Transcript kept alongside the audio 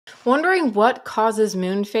Wondering what causes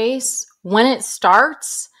moon face, when it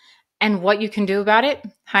starts, and what you can do about it?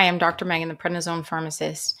 Hi, I'm Dr. Megan, the prednisone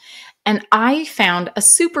pharmacist, and I found a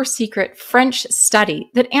super secret French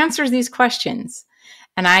study that answers these questions.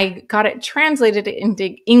 And I got it translated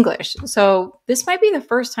into English. So this might be the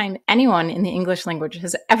first time anyone in the English language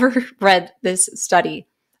has ever read this study.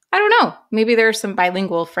 I don't know. Maybe there are some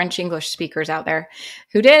bilingual French English speakers out there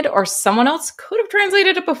who did, or someone else could have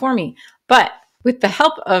translated it before me. But with the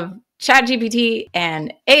help of ChatGPT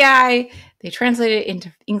and AI, they translated it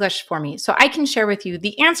into English for me. So I can share with you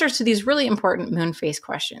the answers to these really important moon phase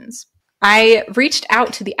questions. I reached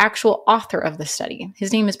out to the actual author of the study.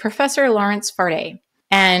 His name is Professor Lawrence Fardet.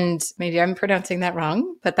 And maybe I'm pronouncing that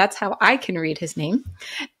wrong, but that's how I can read his name.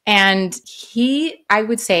 And he, I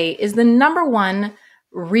would say, is the number one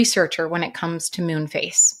researcher when it comes to moon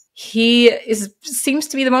face. He seems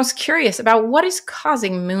to be the most curious about what is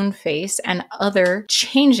causing moon face and other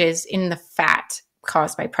changes in the fat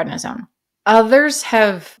caused by prednisone. Others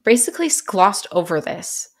have basically glossed over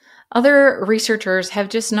this. Other researchers have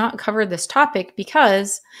just not covered this topic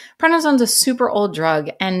because prednisone's a super old drug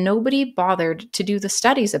and nobody bothered to do the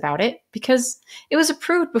studies about it because it was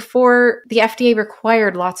approved before the FDA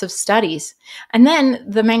required lots of studies. And then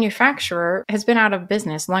the manufacturer has been out of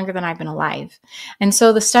business longer than I've been alive. And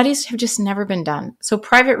so the studies have just never been done. So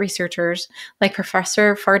private researchers like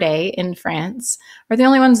Professor Fardet in France are the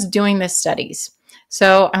only ones doing these studies.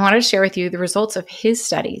 So I wanted to share with you the results of his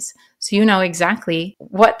studies so you know exactly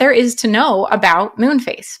what there is to know about moon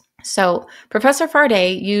face. So Professor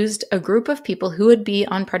Fardet used a group of people who would be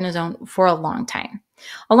on prednisone for a long time.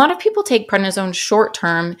 A lot of people take prednisone short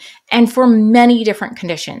term and for many different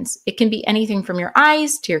conditions. It can be anything from your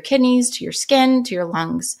eyes to your kidneys to your skin to your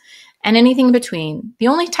lungs and anything in between. The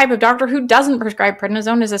only type of doctor who doesn't prescribe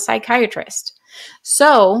prednisone is a psychiatrist.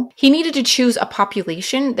 So he needed to choose a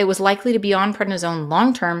population that was likely to be on prednisone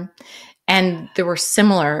long term, and there were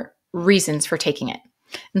similar reasons for taking it.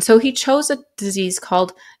 And so he chose a disease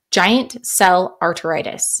called giant cell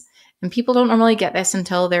arteritis. And people don't normally get this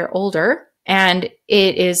until they're older. And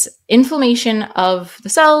it is inflammation of the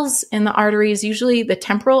cells in the arteries, usually the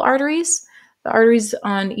temporal arteries, the arteries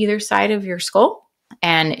on either side of your skull.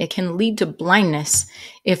 And it can lead to blindness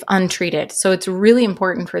if untreated. So it's really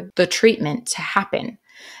important for the treatment to happen.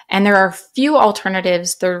 And there are a few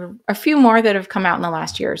alternatives. There are a few more that have come out in the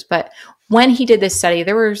last years. But when he did this study,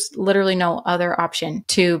 there was literally no other option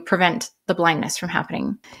to prevent the blindness from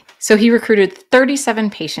happening. So he recruited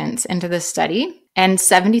 37 patients into this study, and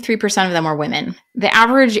 73% of them were women. The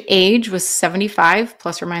average age was 75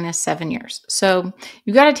 plus or minus 7 years. So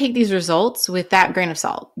you got to take these results with that grain of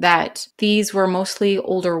salt, that these were mostly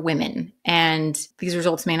older women, and these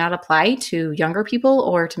results may not apply to younger people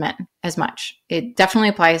or to men as much. It definitely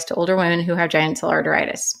applies to older women who have giant cell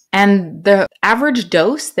arteritis. And the average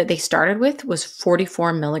dose that they started with was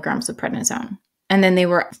 44 milligrams of prednisone. And then they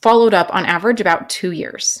were followed up on average about 2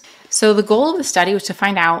 years. So the goal of the study was to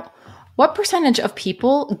find out what percentage of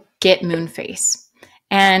people get moon face.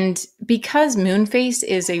 And because moon face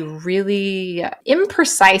is a really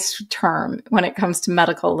imprecise term when it comes to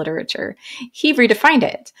medical literature, he redefined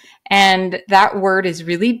it. And that word is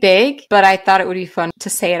really big, but I thought it would be fun to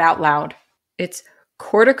say it out loud. It's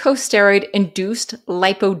corticosteroid-induced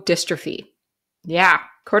lipodystrophy. Yeah.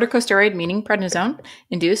 Corticosteroid meaning prednisone,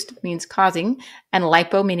 induced means causing, and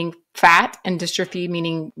lipo meaning fat, and dystrophy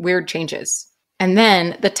meaning weird changes. And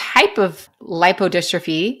then the type of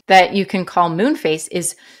lipodystrophy that you can call moon face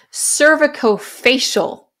is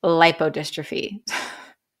cervicofacial lipodystrophy.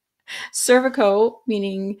 Cervico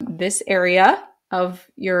meaning this area of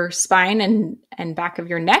your spine and back of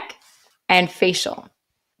your neck, and facial.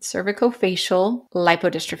 Cervicofacial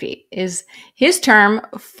lipodystrophy is his term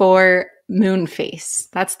for moon face.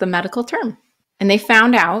 That's the medical term. And they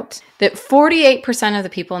found out that 48% of the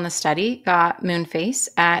people in the study got moon face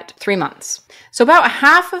at 3 months. So about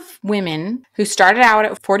half of women who started out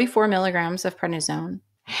at 44 milligrams of prednisone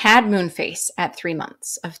had moon face at 3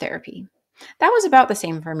 months of therapy. That was about the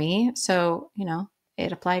same for me. So,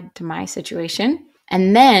 it applied to my situation.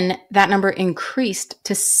 And then that number increased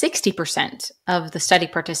to 60% of the study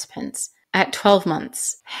participants at 12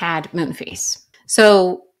 months had moon face.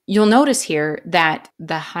 So you'll notice here that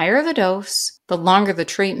the higher the dose, the longer the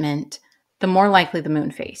treatment, the more likely the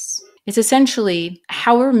moon face. It's essentially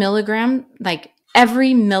however milligram, like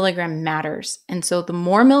every milligram matters. And so the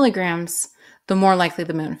more milligrams, the more likely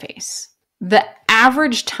the moon face. The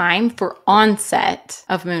average time for onset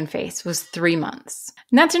of moon face was 3 months.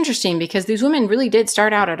 And that's interesting because these women really did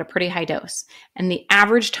start out at a pretty high dose. And the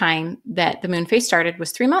average time that the moon face started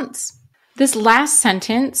was 3 months. This last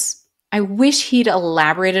sentence I wish he'd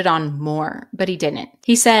elaborated on more, but he didn't.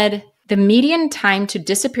 He said, the median time to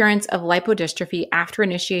disappearance of lipodystrophy after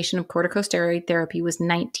initiation of corticosteroid therapy was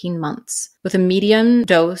 19 months, with a median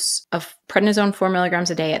dose of prednisone 4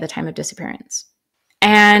 milligrams a day at the time of disappearance.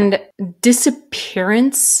 And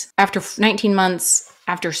disappearance after 19 months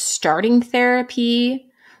after starting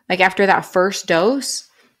therapy, like after that first dose.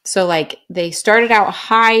 So like they started out a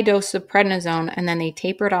high dose of prednisone and then they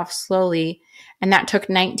tapered off slowly. And that took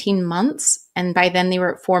 19 months. And by then they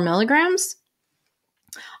were at 4 milligrams.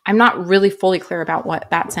 I'm not really fully clear about what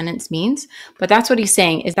that sentence means, but that's what he's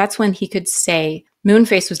saying is that's when he could say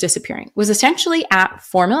Moonface was disappearing, was essentially at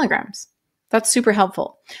 4 milligrams. That's super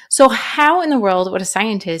helpful. So how in the world would a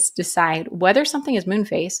scientist decide whether something is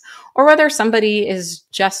Moonface or whether somebody is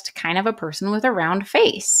just kind of a person with a round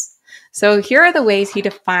face? So here are the ways he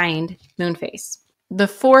defined Moonface. The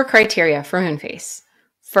 4 criteria for Moonface.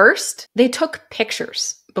 First, they took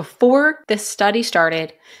pictures before the study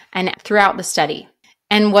started and throughout the study.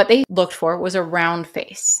 And what they looked for was a round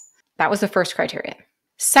face. That was the first criteria.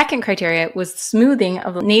 Second criteria was smoothing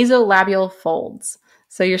of nasolabial folds.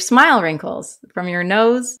 So your smile wrinkles from your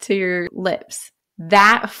nose to your lips,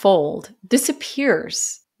 that fold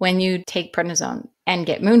disappears when you take prednisone and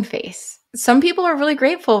get Moonface. Some people are really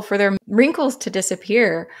grateful for their wrinkles to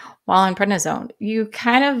disappear while on prednisone. You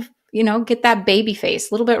kind of, get that baby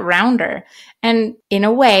face, a little bit rounder. And in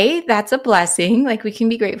a way, that's a blessing. Like we can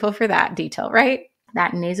be grateful for that detail, right?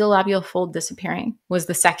 That nasolabial fold disappearing was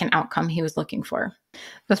the second outcome he was looking for.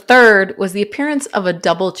 The third was the appearance of a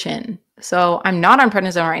double chin. So I'm not on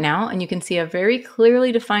prednisone right now, and you can see a very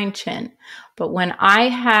clearly defined chin. But when I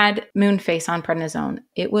had Moonface on prednisone,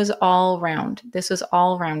 it was all round. This was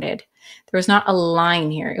all rounded. There was not a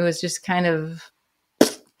line here. It was just kind of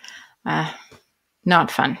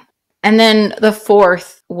not fun. And then the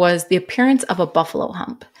fourth was the appearance of a buffalo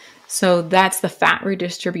hump. So that's the fat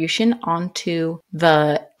redistribution onto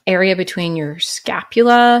the area between your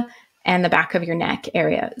scapula and the back of your neck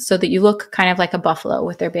area so that you look kind of like a buffalo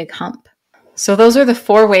with their big hump. So those are the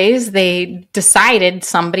 4 ways they decided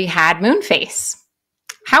somebody had Moonface.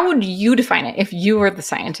 How would you define it if you were the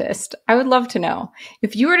scientist? I would love to know.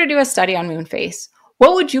 If you were to do a study on Moonface,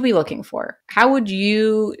 what would you be looking for? How would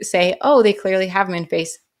you say, oh, they clearly have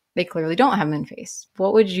Moonface, they clearly don't have Moonface?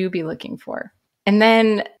 What would you be looking for? And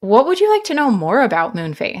then what would you like to know more about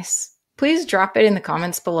Moonface? Please drop it in the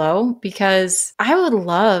comments below because I would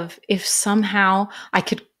love if somehow I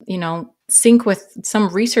could, sync with some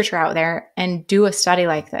researcher out there and do a study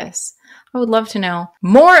like this. I would love to know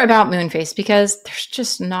more about Moonface because there's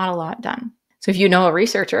just not a lot done. So if you know a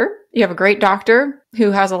researcher, you have a great doctor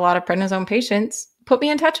who has a lot of prednisone patients, put me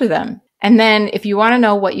in touch with them. And then if you want to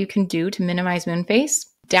know what you can do to minimize Moonface,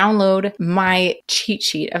 download my cheat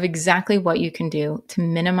sheet of exactly what you can do to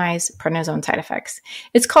minimize prednisone side effects.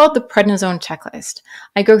 It's called the Prednisone Checklist.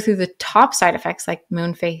 I go through the top side effects like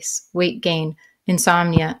Moonface, weight gain,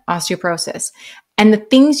 insomnia, osteoporosis, and the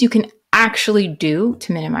things you can actually do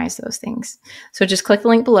to minimize those things. So just click the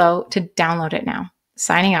link below to download it now.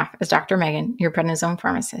 Signing off as Dr. Megan, your prednisone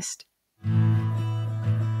pharmacist.